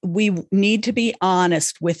we need to be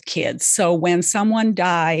honest with kids. So when someone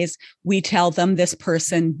dies, we tell them this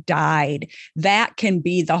person died. That can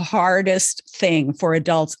be the hardest thing for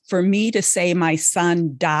adults. For me to say my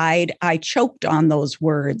son died, I choked on those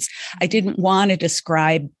words. I didn't want to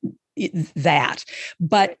describe that.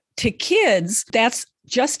 But to kids, that's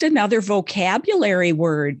just another vocabulary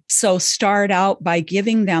word. So start out by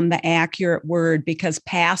giving them the accurate word, because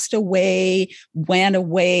passed away, went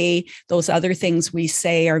away, those other things we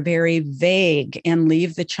say are very vague and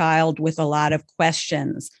leave the child with a lot of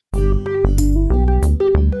questions.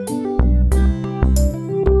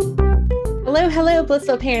 Hello,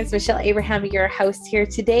 blissful parents. Michele Abraham, your host here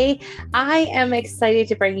today. I am excited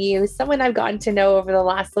to bring you someone I've gotten to know over the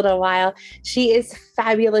last little while. She is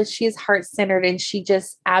fabulous. She is heart-centered, and she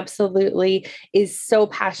just absolutely is so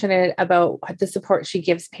passionate about the support she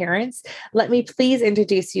gives parents. Let me please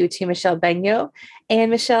introduce you to Michele Benyo. And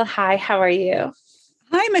Michele, hi, how are you?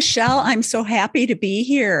 Hi, Michele. I'm so happy to be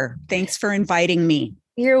here. Thanks for inviting me.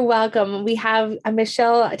 You're welcome. We have a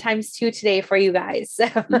Michele times 2 today for you guys.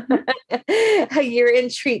 You're in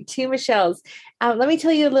treat, 2 Michelles. Let me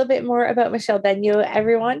tell you a little bit more about Michele Benyo,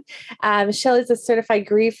 everyone. Michele is a certified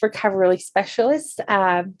grief recovery specialist,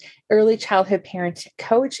 early childhood parent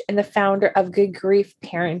coach, and the founder of Good Grief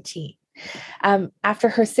Parenting. After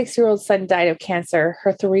her 6-year-old son died of cancer,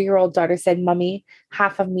 her 3-year-old daughter said, "Mommy,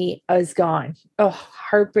 half of me is gone." Oh,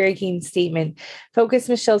 heartbreaking statement. Focused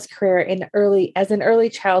Michele's career as an early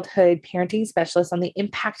childhood parenting specialist on the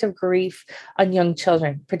impact of grief on young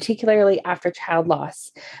children, particularly after child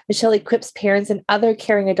loss. Michele equips parents and other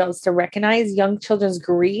caring adults to recognize young children's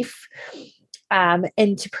grief and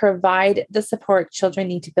to provide the support children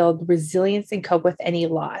need to build resilience and cope with any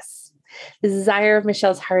loss. The desire of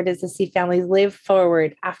Michele's heart is to see families live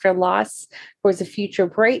forward after loss towards a future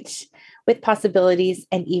bright with possibilities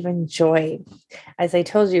and even joy. As I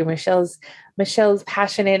told you, Michele's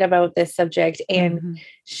passionate about this subject, and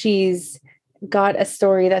she's got a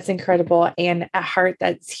story that's incredible and a heart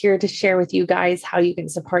that's here to share with you guys how you can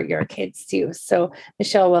support your kids too. So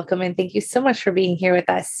Michele, welcome, and thank you so much for being here with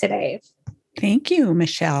us today. Thank you,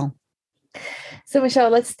 Michele. So Michele,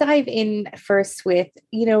 let's dive in first with,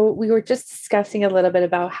 we were just discussing a little bit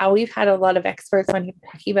about how we've had a lot of experts on here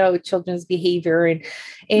talking about children's behavior and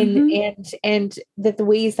the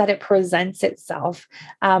ways that it presents itself.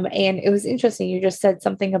 And it was interesting. You just said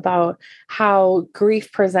something about how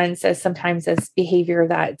grief presents as sometimes as behavior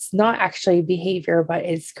that's not actually behavior, but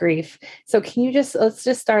it's grief. So let's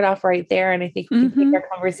just start off right there. And I think we can take our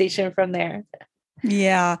conversation from there.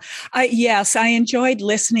 Yeah. Yes, I enjoyed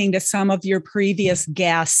listening to some of your previous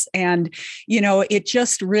guests. And, it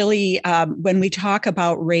just really, when we talk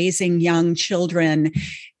about raising young children,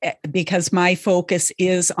 because my focus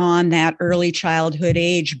is on that early childhood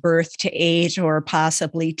age, birth to 8 or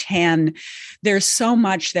possibly 10, there's so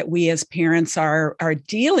much that we as parents are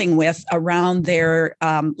dealing with around their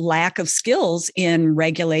lack of skills in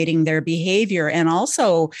regulating their behavior, and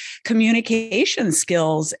also communication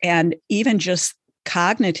skills, and even just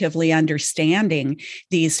cognitively understanding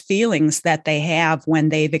these feelings that they have when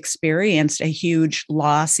they've experienced a huge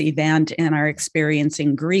loss event and are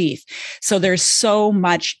experiencing grief. So there's so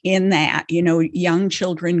much in that. Young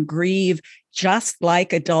children grieve just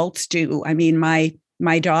like adults do. I mean,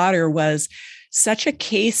 my daughter was such a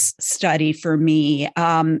case study for me.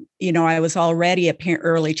 I was already a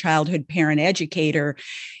early childhood parent educator,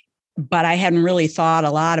 but I hadn't really thought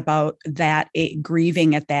a lot about that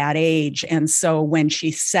grieving at that age. And so when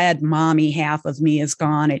she said, "Mommy, half of me is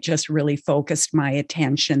gone," it just really focused my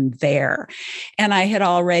attention there. And I had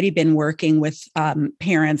already been working with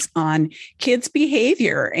parents on kids'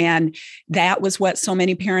 behavior. And that was what so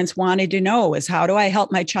many parents wanted to know, is how do I help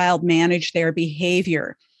my child manage their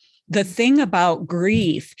behavior? The thing about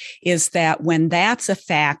grief is that when that's a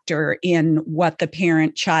factor in what the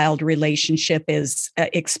parent-child relationship is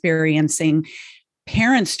experiencing,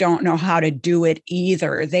 parents don't know how to do it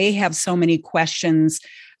either. They have so many questions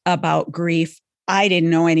about grief. I didn't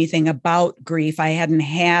know anything about grief. I hadn't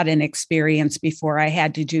had an experience before. I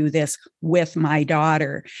had to do this with my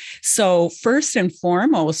daughter. So first and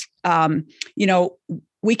foremost,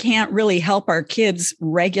 we can't really help our kids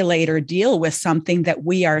regulate or deal with something that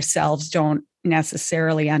we ourselves don't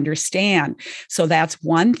necessarily understand. So that's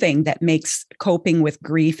one thing that makes coping with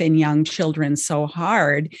grief in young children so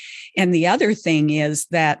hard. And the other thing is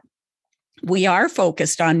that we are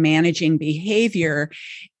focused on managing behavior.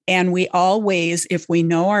 And we always, if we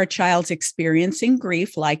know our child's experiencing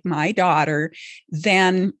grief, like my daughter,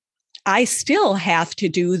 then I still have to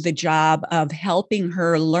do the job of helping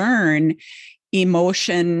her learn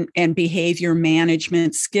emotion and behavior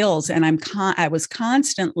management skills. And I was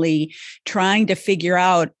constantly trying to figure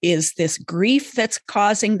out, is this grief that's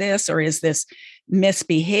causing this, or is this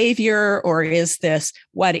misbehavior, or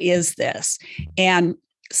what is this? And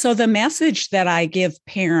so the message that I give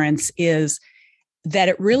parents is that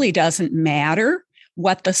it really doesn't matter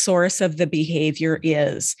what the source of the behavior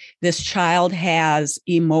is. This child has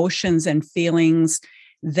emotions and feelings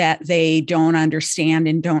that they don't understand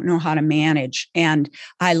and don't know how to manage. And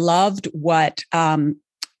I loved what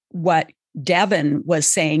Devin was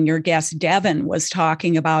saying, your guest Devin was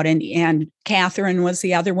talking about, and Catherine was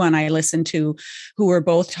the other one I listened to, who were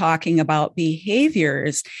both talking about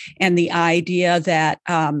behaviors and the idea that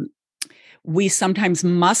we sometimes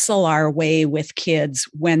muscle our way with kids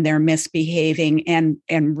when they're misbehaving. And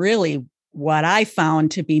really what I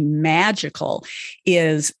found to be magical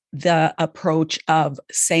is the approach of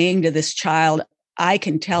saying to this child, I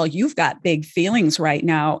can tell you've got big feelings right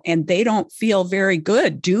now, and they don't feel very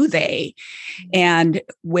good, do they? And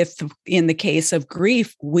in the case of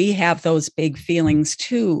grief, we have those big feelings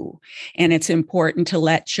too. And it's important to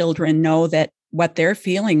let children know that what they're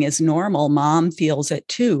feeling is normal. Mom feels it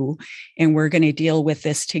too. And we're going to deal with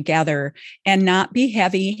this together and not be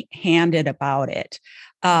heavy-handed about it.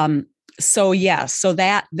 So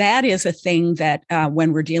that is a thing that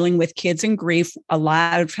when we're dealing with kids in grief, a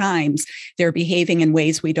lot of times they're behaving in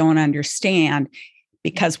ways we don't understand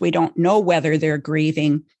because we don't know whether they're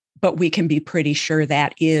grieving, but we can be pretty sure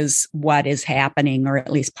that is what is happening, or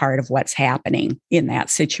at least part of what's happening in that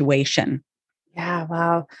situation. Yeah,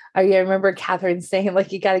 wow. I remember Catherine saying,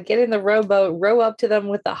 like, you got to get in the rowboat, row up to them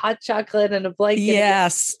with a hot chocolate and a blanket.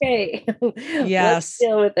 Yes. Okay, yes. Let's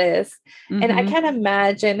deal with this. Mm-hmm. And I can't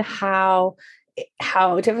imagine how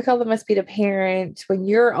difficult it must be to parent when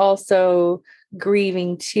you're also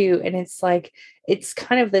grieving too. And it's like, it's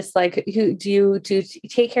kind of this, like, do you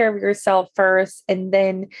take care of yourself first and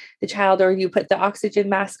then the child, or you put the oxygen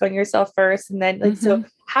mask on yourself first? And then like, so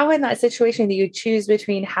how in that situation do you choose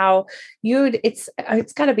between how it's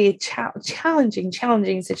got to be a challenging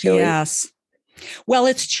situation. Yes. Well,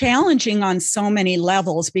 it's challenging on so many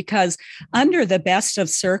levels, because under the best of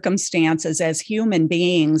circumstances, as human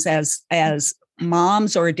beings, as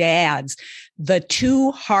moms or dads, the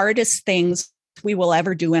two hardest things we will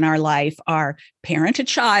ever do in our life are parent a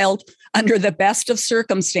child under the best of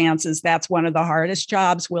circumstances. That's one of the hardest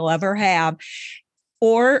jobs we'll ever have.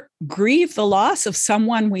 Or grieve the loss of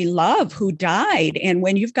someone we love who died. And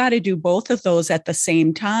when you've got to do both of those at the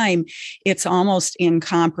same time, it's almost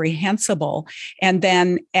incomprehensible. And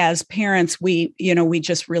then as parents, we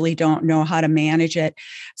just really don't know how to manage it.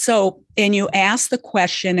 So, and you ask the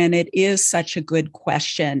question, and it is such a good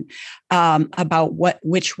question about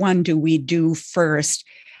which one do we do first?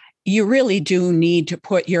 You really do need to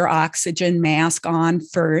put your oxygen mask on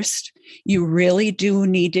first. You really do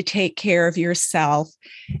need to take care of yourself.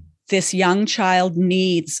 This young child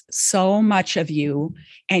needs so much of you,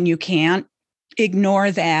 and you can't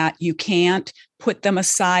ignore that. You can't put them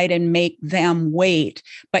aside and make them wait,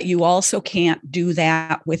 but you also can't do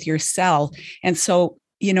that with yourself. And so,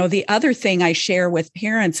 the other thing I share with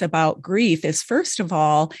parents about grief is, first of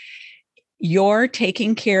all, you're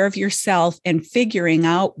taking care of yourself and figuring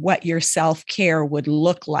out what your self-care would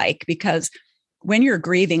look like. Because when you're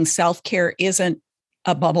grieving, self-care isn't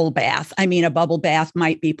a bubble bath. I mean, a bubble bath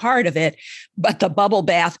might be part of it, but the bubble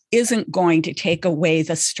bath isn't going to take away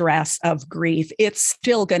the stress of grief. It's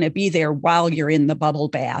still going to be there while you're in the bubble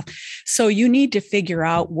bath. So you need to figure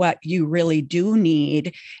out what you really do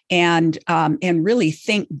need, and really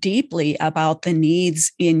think deeply about the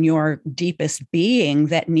needs in your deepest being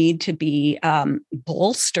that need to be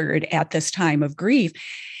bolstered at this time of grief.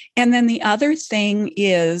 And then the other thing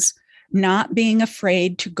is not being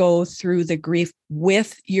afraid to go through the grief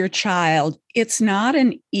with your child. It's not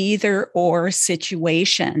an either or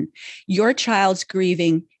situation. Your child's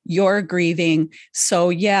grieving, you're grieving. So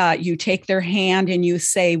yeah, you take their hand and you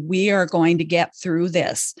say, we are going to get through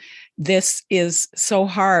this. This is so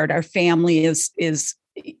hard. Our family is,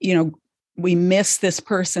 we miss this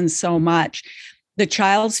person so much. The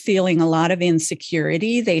child's feeling a lot of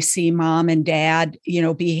insecurity. They see mom and dad,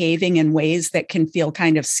 behaving in ways that can feel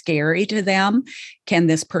kind of scary to them. Can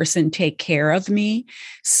this person take care of me?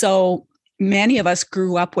 So many of us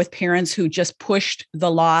grew up with parents who just pushed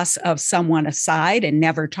the loss of someone aside and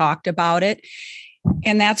never talked about it.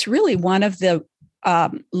 And that's really one of the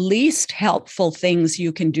least helpful things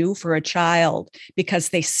you can do for a child, because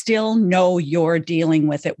they still know you're dealing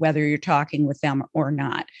with it, whether you're talking with them or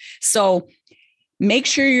not. So make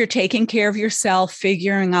sure you're taking care of yourself,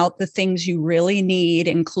 figuring out the things you really need,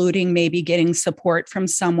 including maybe getting support from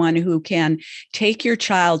someone who can take your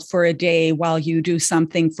child for a day while you do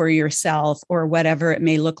something for yourself or whatever it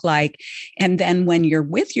may look like. And then when you're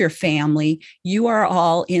with your family, you are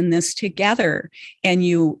all in this together, and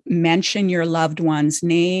you mention your loved one's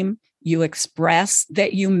name. You express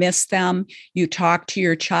that you miss them. You talk to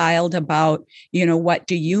your child about, what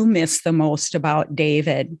do you miss the most about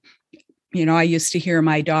David? I used to hear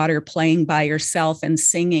my daughter playing by herself and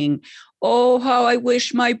singing, "Oh, how I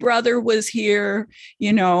wish my brother was here."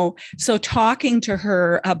 So talking to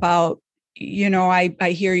her about,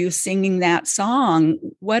 I hear you singing that song.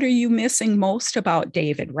 What are you missing most about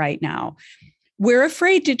David right now? We're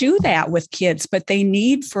afraid to do that with kids, but they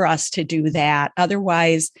need for us to do that.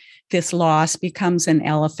 Otherwise, this loss becomes an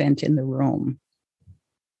elephant in the room.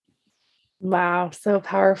 Wow, so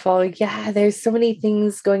powerful. Yeah, there's so many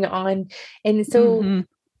things going on. And so,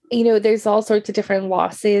 there's all sorts of different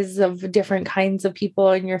losses of different kinds of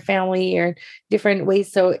people in your family or different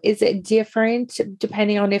ways. So is it different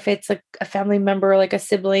depending on if it's like a family member, like a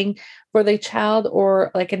sibling for the child, or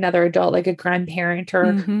like another adult, like a grandparent or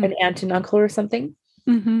an aunt and uncle or something?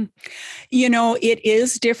 It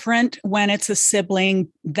is different when it's a sibling.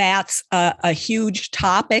 That's a huge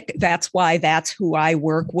topic. That's why that's who I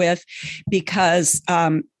work with, because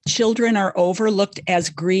children are overlooked as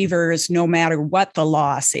grievers no matter what the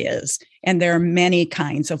loss is. And there are many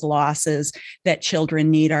kinds of losses that children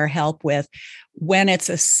need our help with. When it's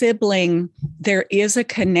a sibling, there is a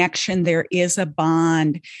connection, there is a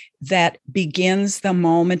bond that begins the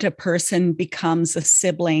moment a person becomes a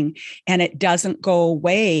sibling, and it doesn't go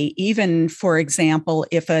away. Even, for example,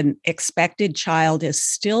 if an expected child is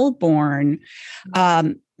stillborn,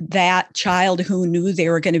 that child who knew they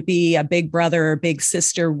were going to be a big brother or big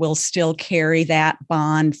sister will still carry that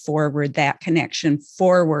bond forward, that connection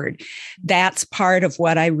forward. That's part of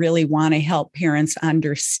what I really want to help parents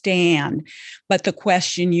understand. But the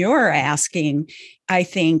question you're asking, I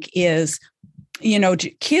think, is, do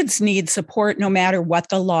kids need support no matter what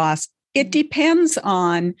the loss? It depends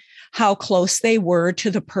on how close they were to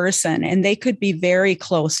the person. And they could be very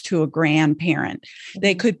close to a grandparent.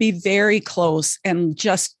 They could be very close and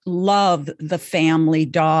just love the family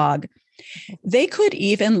dog. They could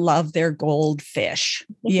even love their goldfish,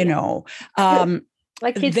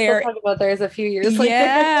 Like kids still talk about theirs a few years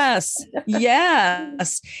later.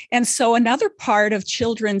 Yes. And so another part of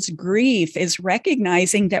children's grief is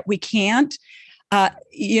recognizing that we can't,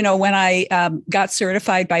 when I got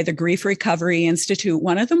certified by the Grief Recovery Institute,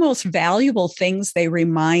 one of the most valuable things they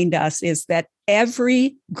remind us is that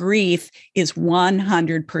every grief is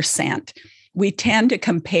 100%. We tend to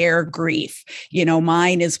compare grief.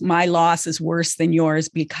 My loss is worse than yours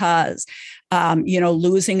because,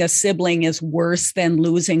 losing a sibling is worse than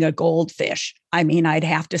losing a goldfish. I mean, I'd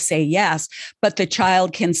have to say yes, but the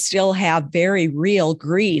child can still have very real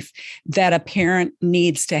grief that a parent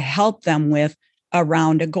needs to help them with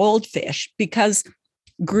around a goldfish, because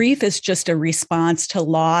grief is just a response to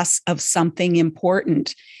loss of something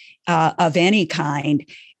important of any kind.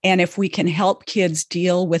 And if we can help kids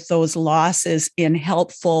deal with those losses in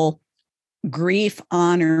helpful, grief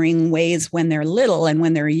honoring ways when they're little and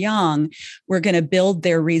when they're young, we're going to build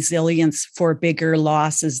their resilience for bigger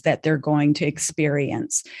losses that they're going to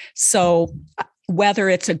experience. So whether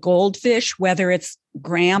it's a goldfish, whether it's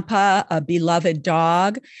grandpa, a beloved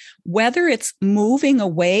dog, whether it's moving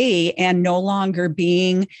away and no longer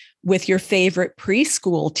being with your favorite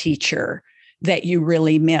preschool teacher that you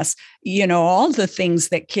really miss, all the things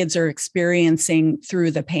that kids are experiencing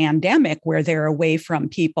through the pandemic where they're away from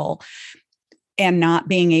people and not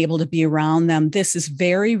being able to be around them. This is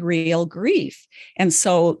very real grief. And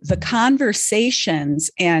so the conversations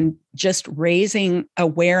and just raising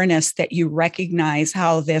awareness that you recognize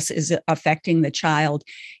how this is affecting the child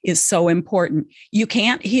is so important. You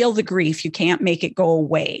can't heal the grief. You can't make it go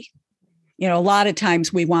away. A lot of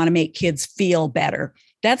times we want to make kids feel better.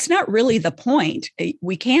 That's not really the point.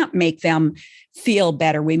 We can't make them feel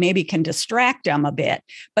better. We maybe can distract them a bit.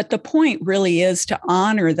 But the point really is to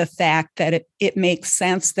honor the fact that it makes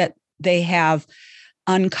sense that they have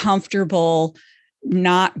uncomfortable,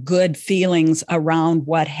 not good feelings around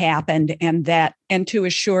what happened, and to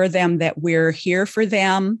assure them that we're here for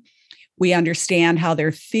them. We understand how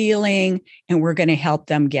they're feeling, and we're going to help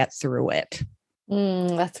them get through it.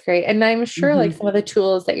 That's great. And I'm sure like some of the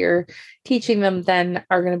tools that you're teaching them then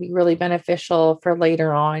are going to be really beneficial for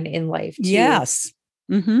later on in life too. Yes.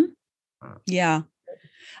 Yeah.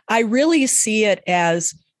 I really see it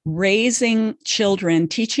as raising children,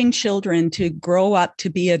 teaching children to grow up to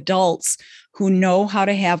be adults who know how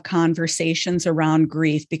to have conversations around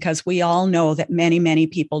grief, because we all know that many, many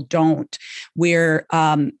people don't. Where,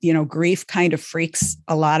 grief kind of freaks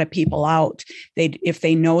a lot of people out. If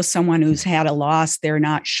they know someone who's had a loss, they're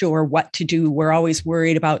not sure what to do. We're always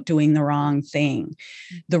worried about doing the wrong thing.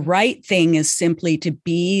 The right thing is simply to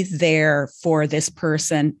be there for this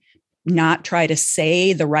person, not try to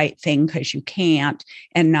say the right thing because you can't,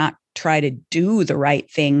 and not try to do the right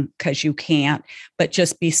thing because you can't, but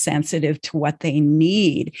just be sensitive to what they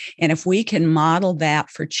need. And if we can model that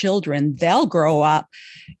for children, they'll grow up.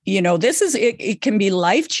 It can be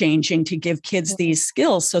life-changing to give kids these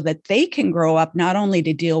skills so that they can grow up not only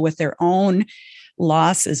to deal with their own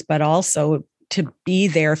losses, but also to be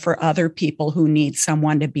there for other people who need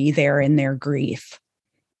someone to be there in their grief.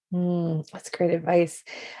 That's great advice.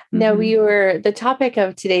 Now, the topic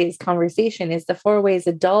of today's conversation is the 4 ways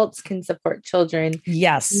adults can support children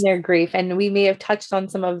in their grief. And we may have touched on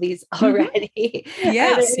some of these already.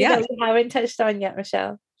 Yes. Are there any that we haven't touched on yet,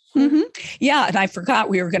 Michele? Yeah. And I forgot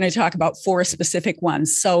we were going to talk about 4 specific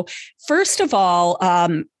ones. So first of all,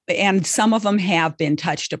 and some of them have been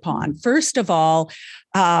touched upon. First of all,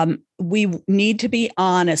 we need to be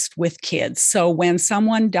honest with kids. So when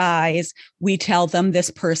someone dies, we tell them this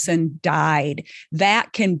person died.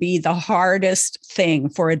 That can be the hardest thing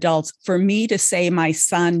for adults. For me to say my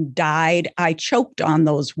son died, I choked on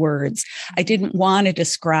those words. I didn't want to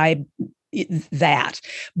describe that.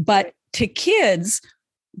 But to kids,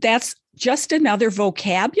 that's just another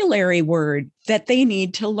vocabulary word that they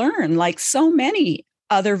need to learn, like so many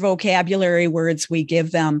other vocabulary words we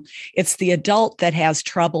give them. It's the adult that has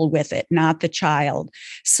trouble with it, not the child.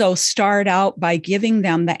 So start out by giving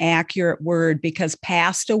them the accurate word, because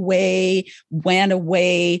passed away, went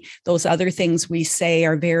away, those other things we say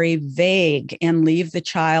are very vague and leave the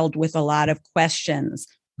child with a lot of questions.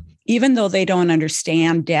 Even though they don't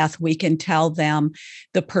understand death, we can tell them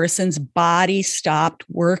the person's body stopped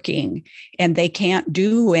working and they can't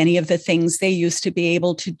do any of the things they used to be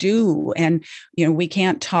able to do. And, we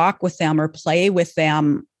can't talk with them or play with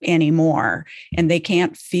them anymore, and they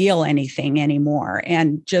can't feel anything anymore.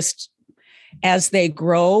 And just as they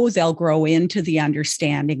grow, they'll grow into the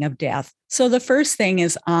understanding of death. So the first thing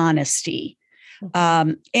is honesty.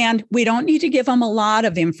 And we don't need to give them a lot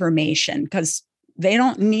of information, because they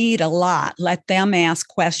don't need a lot. Let them ask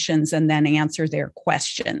questions and then answer their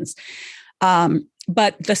questions.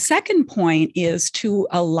 But the second point is to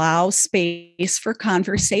allow space for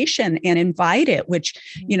conversation and invite it, which,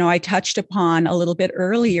 I touched upon a little bit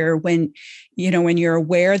earlier. When you're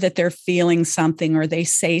aware that they're feeling something or they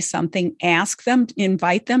say something, ask them,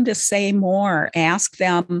 invite them to say more. Ask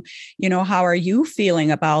them, how are you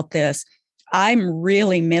feeling about this? I'm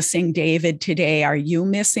really missing David today. Are you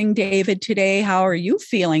missing David today? How are you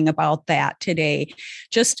feeling about that today?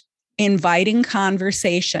 Just inviting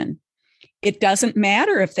conversation. It doesn't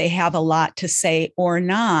matter if they have a lot to say or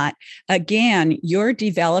not. Again, you're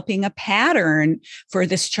developing a pattern for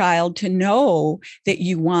this child to know that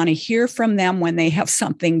you want to hear from them when they have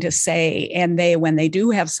something to say. And when they do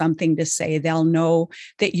have something to say, they'll know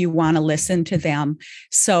that you want to listen to them.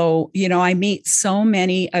 So, I meet so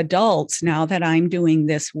many adults now that I'm doing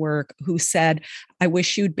this work who said, I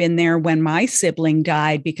wish you'd been there when my sibling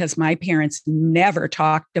died, because my parents never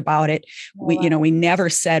talked about it. We never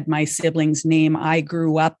said my sibling's name. I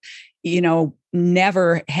grew up,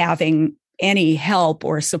 never having any help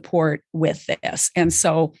or support with this. And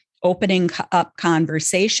so opening up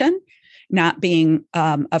conversation, not being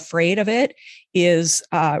afraid of it, is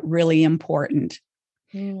really important.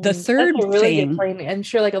 The third That's a really thing, good point. I'm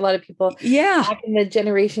sure like a lot of people back in the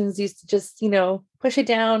generations used to just, push it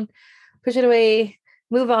down, push it away,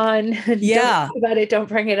 move on. Yeah. Don't talk about it. Don't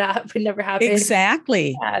bring it up. It never happened.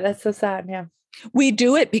 Exactly. Yeah, that's so sad. Yeah. We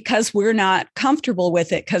do it because we're not comfortable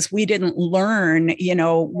with it, because we didn't learn,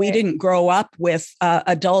 we didn't grow up with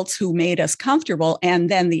adults who made us comfortable. And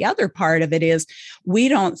then the other part of it is we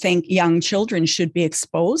don't think young children should be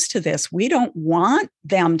exposed to this. We don't want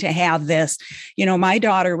them to have this. My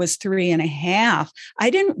daughter was 3.5. I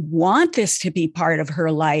didn't want this to be part of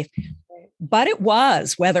her life, but it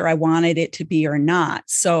was, whether I wanted it to be or not.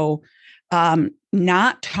 So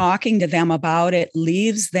not talking to them about it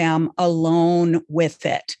leaves them alone with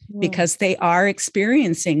it, because they are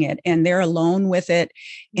experiencing it and they're alone with it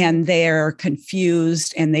and they're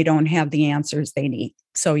confused and they don't have the answers they need.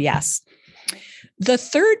 So yes. The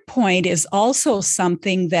third point is also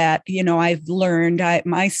something that, I've learned.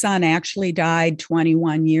 My son actually died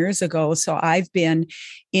 21 years ago. So I've been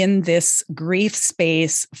in this grief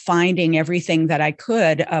space, finding everything that I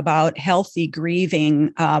could about healthy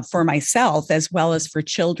grieving for myself as well as for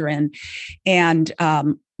children. And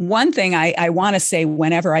one thing I want to say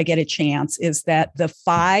whenever I get a chance is that the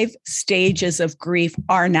 5 stages of grief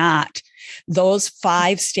are not. Those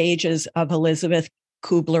 5 stages of Elizabeth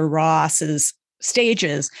Kubler-Ross's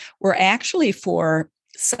stages were actually for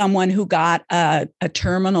someone who got a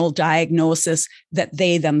terminal diagnosis that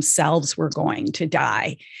they themselves were going to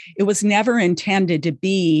die. It was never intended to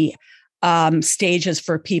be stages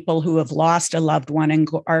for people who have lost a loved one and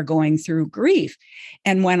are going through grief.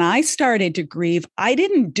 And when I started to grieve, I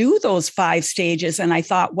didn't do those 5 stages. And I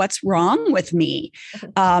thought, what's wrong with me?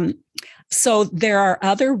 So there are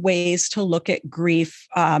other ways to look at grief,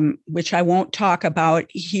 which I won't talk about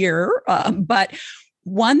here, but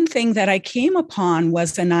one thing that I came upon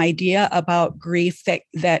was an idea about grief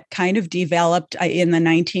that kind of developed in the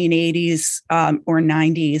 1980s or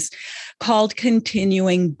 90s called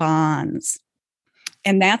continuing bonds.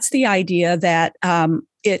 And that's the idea that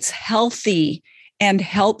it's healthy and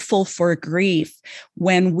helpful for grief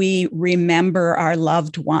when we remember our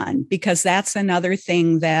loved one, because that's another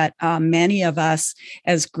thing that many of us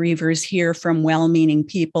as grievers hear from well-meaning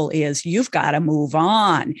people is, you've got to move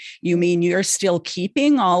on. You mean you're still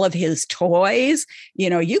keeping all of his toys?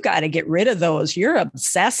 You got to get rid of those. You're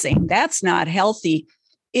obsessing. That's not healthy.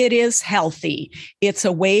 It is healthy. It's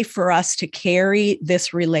a way for us to carry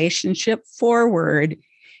this relationship forward,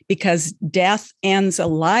 because death ends a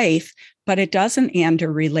life, but it doesn't end a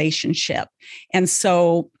relationship. And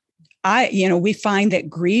so we find that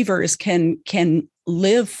grievers can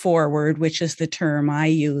live forward, which is the term I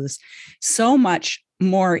use, so much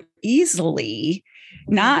more easily,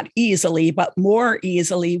 not easily, but more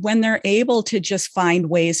easily when they're able to just find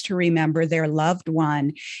ways to remember their loved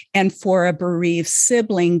one. And for a bereaved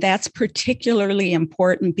sibling, that's particularly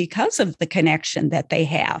important because of the connection that they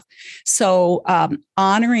have. So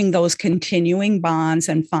honoring those continuing bonds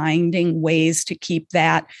and finding ways to keep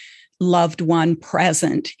that loved one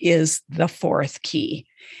present is the 4th key.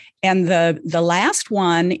 And the last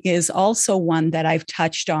one is also one that I've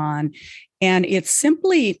touched on, and it's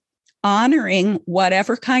simply honoring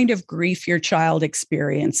whatever kind of grief your child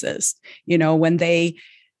experiences. When they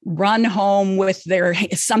run home with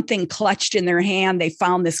something clutched in their hand, they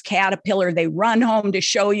found this caterpillar, they run home to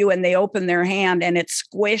show you, and they open their hand and it's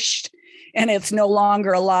squished and it's no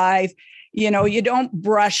longer alive. You don't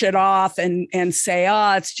brush it off and say,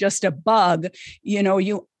 oh, it's just a bug.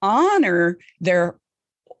 You honor their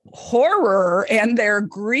horror and their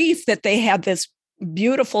grief that they had this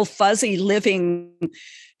beautiful, fuzzy, living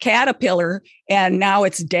caterpillar and now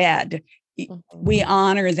it's dead. We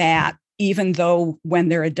honor that, even though when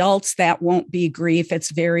they're adults, that won't be grief.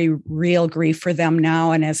 It's very real grief for them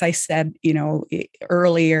now. And as I said,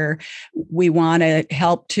 earlier, we want to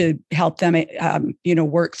help them,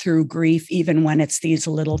 work through grief, even when it's these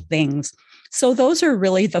little things. So those are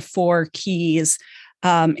really the 4 keys.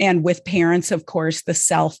 And with parents, of course, the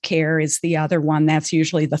self-care is the other one. That's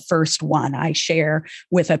usually the first one I share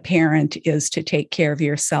with a parent, is to take care of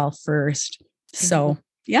yourself first. So,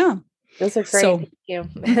 yeah. Those are great. Thank you.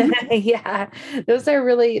 Yeah, those are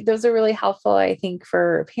really helpful, I think,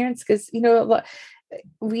 for parents, because,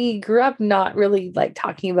 we grew up not really like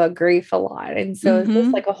talking about grief a lot. And so it's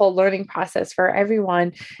just like a whole learning process for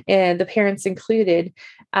everyone, and the parents included.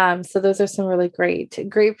 So those are some really great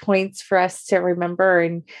points for us to remember.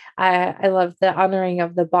 And I love the honoring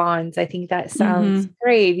of the bonds. I think that sounds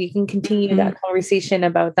great. You can continue that conversation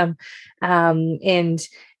about them, and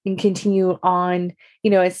continue on.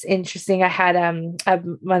 It's interesting. I had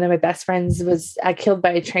one of my best friends was killed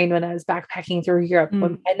by a train when I was backpacking through Europe.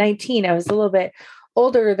 When, at 19, I was a little bit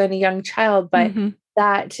older than a young child, but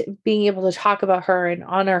that being able to talk about her and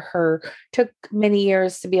honor her took many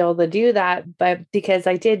years to be able to do that. But because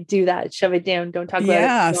I did do that, shove it down, don't talk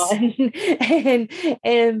about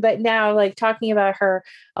it. But now, like, talking about her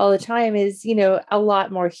all the time is, a lot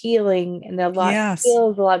more healing, and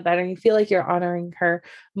feels a lot better. You feel like you're honoring her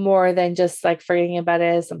more than just like forgetting about it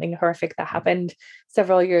as something horrific that happened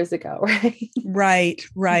several years ago. Right.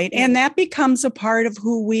 Right. And that becomes a part of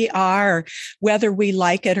who we are, whether we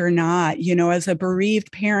like it or not. As a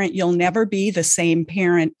bereaved parent, you'll never be the same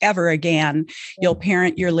parent ever again. You'll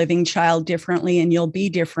parent your living child differently, and you'll be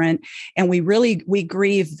different. And we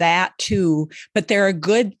grieve that too. But there are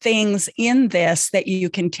good things in this that you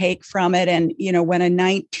can take from it. And, when a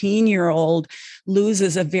 19-year-old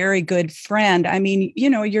loses a very good friend, I mean,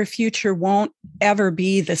 your future won't ever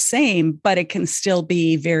be the same, but it can still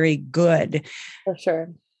be very good. For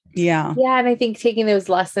sure. Yeah. Yeah. And I think taking those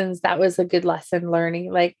lessons, that was a good lesson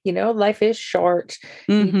learning. Like, life is short.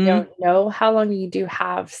 You don't know how long you do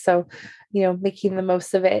have. So making the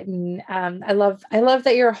most of it. And I love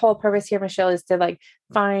that your whole purpose here, Michele, is to like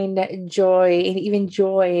find joy, and even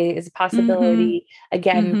joy is a possibility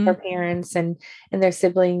again for parents and their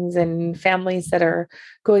siblings and families that are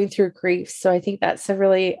going through grief. So I think that's a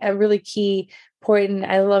really key point. And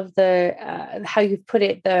I love the how you put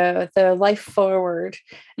it, the life forward.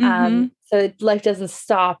 So life doesn't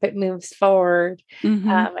stop, it moves forward.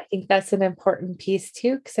 I think that's an important piece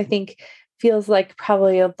too, because I think feels like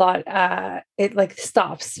probably a lot it like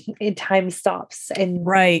stops in time, stops in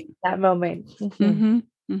that moment.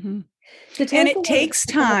 And it takes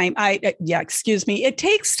time. Excuse me. It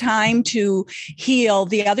takes time to heal.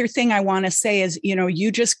 The other thing I want to say is,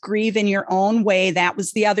 you just grieve in your own way. That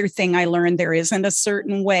was the other thing I learned. There isn't a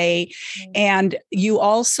certain way. And you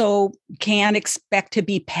also can't expect to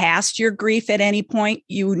be past your grief at any point.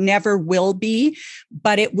 You never will be,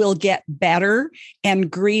 but it will get better,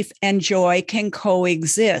 and grief and joy can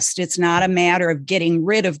coexist. It's not a matter of getting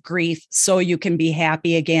rid of grief so you can be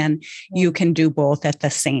happy again. You can do both at the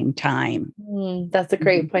same time. That's a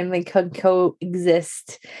great point. They could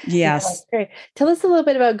coexist. Yes. Yeah, that's great. Tell us a little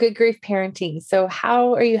bit about Good Grief Parenting. So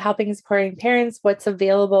how are you helping and supporting parents? What's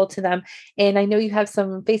available to them? And I know you have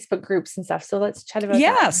some Facebook groups and stuff. So let's chat about that.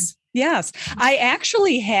 Yes. I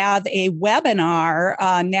actually have a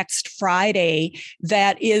webinar next Friday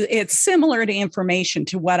it's similar to information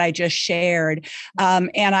to what I just shared.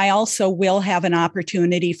 And I also will have an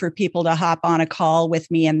opportunity for people to hop on a call with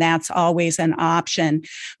me, and that's always an option.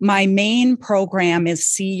 My main program is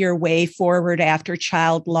See Your Way Forward After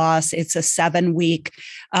Child Loss. It's a 7-week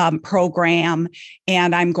program,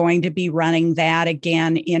 and I'm going to be running that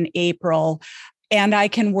again in April. And I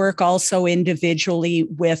can work also individually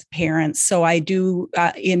with parents. So I do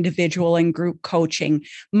individual and group coaching.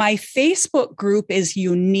 My Facebook group is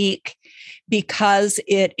unique because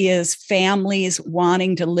it is families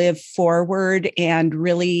wanting to live forward and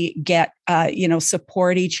really get,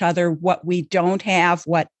 support each other. What we don't have,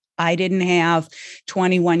 what I didn't have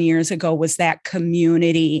 21 years ago, was that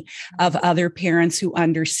community of other parents who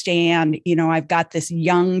understand, I've got this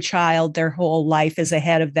young child, their whole life is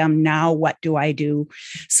ahead of them. Now, what do I do?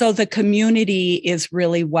 So the community is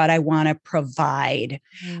really what I want to provide.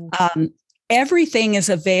 Everything is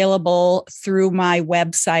available through my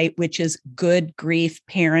website, which is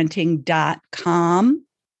goodgriefparenting.com.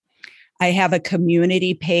 I have a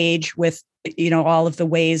community page with, all of the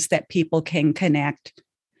ways that people can connect.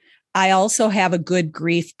 I also have a Good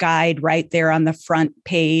Grief guide right there on the front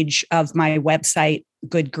page of my website,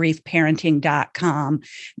 goodgriefparenting.com,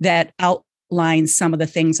 that outlines some of the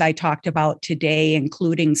things I talked about today,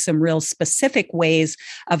 including some real specific ways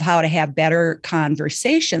of how to have better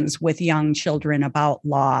conversations with young children about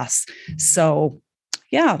loss. So,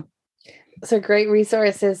 yeah. So great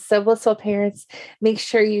resources. So blissful parents, make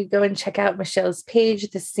sure you go and check out Michele's page.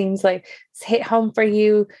 This seems like it's hit home for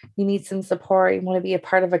you. You need some support. You want to be a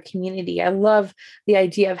part of a community. I love the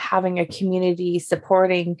idea of having a community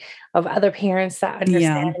supporting of other parents that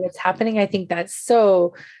understand what's happening. I think that's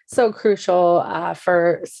so crucial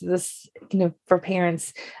for this, for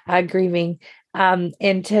parents grieving.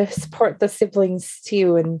 And to support the siblings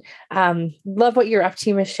too. And love what you're up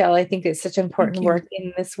to, Michele. I think it's such important work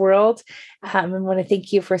in this world. I want to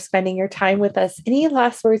thank you for spending your time with us. Any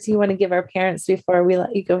last words you want to give our parents before we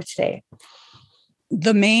let you go today?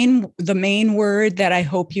 The main word that I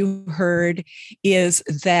hope you heard is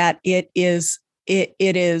that it is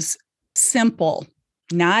simple,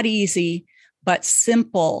 not easy, but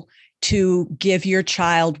simple to give your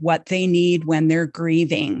child what they need when they're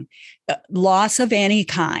grieving. Loss of any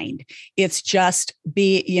kind. It's just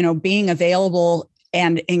being available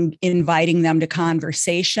and inviting them to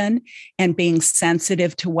conversation and being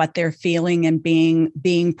sensitive to what they're feeling and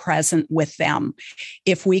being present with them.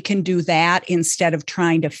 If we can do that instead of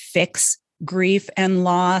trying to fix grief and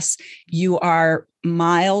loss, you are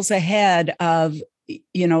miles ahead of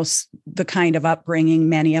the kind of upbringing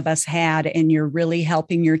many of us had, and you're really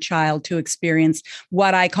helping your child to experience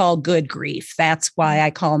what I call good grief. That's why I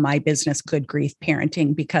call my business Good Grief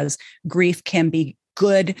Parenting, because grief can be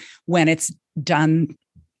good when it's done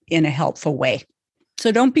in a helpful way.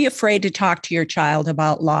 So don't be afraid to talk to your child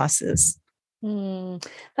about losses.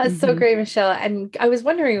 That's so great, Michele. And I was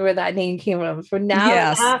wondering where that name came from. So now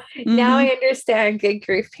I understand Good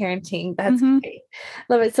Grief Parenting. That's great.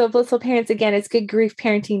 Love it. So blissful parents, again, it's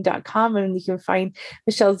goodgriefparenting.com, and you can find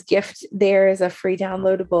Michele's gift there as a free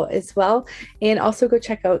downloadable as well. And also go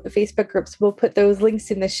check out the Facebook groups. We'll put those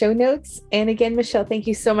links in the show notes. And again, Michele, thank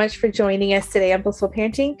you so much for joining us today on Blissful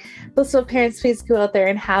Parenting. Blissful parents, please go out there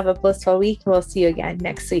and have a blissful week. We'll see you again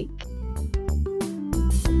next week.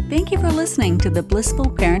 Thank you for listening to the Blissful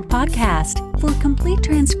Parent Podcast. For complete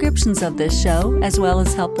transcriptions of this show, as well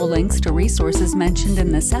as helpful links to resources mentioned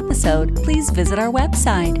in this episode, please visit our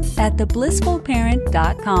website at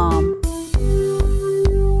theblissfulparent.com.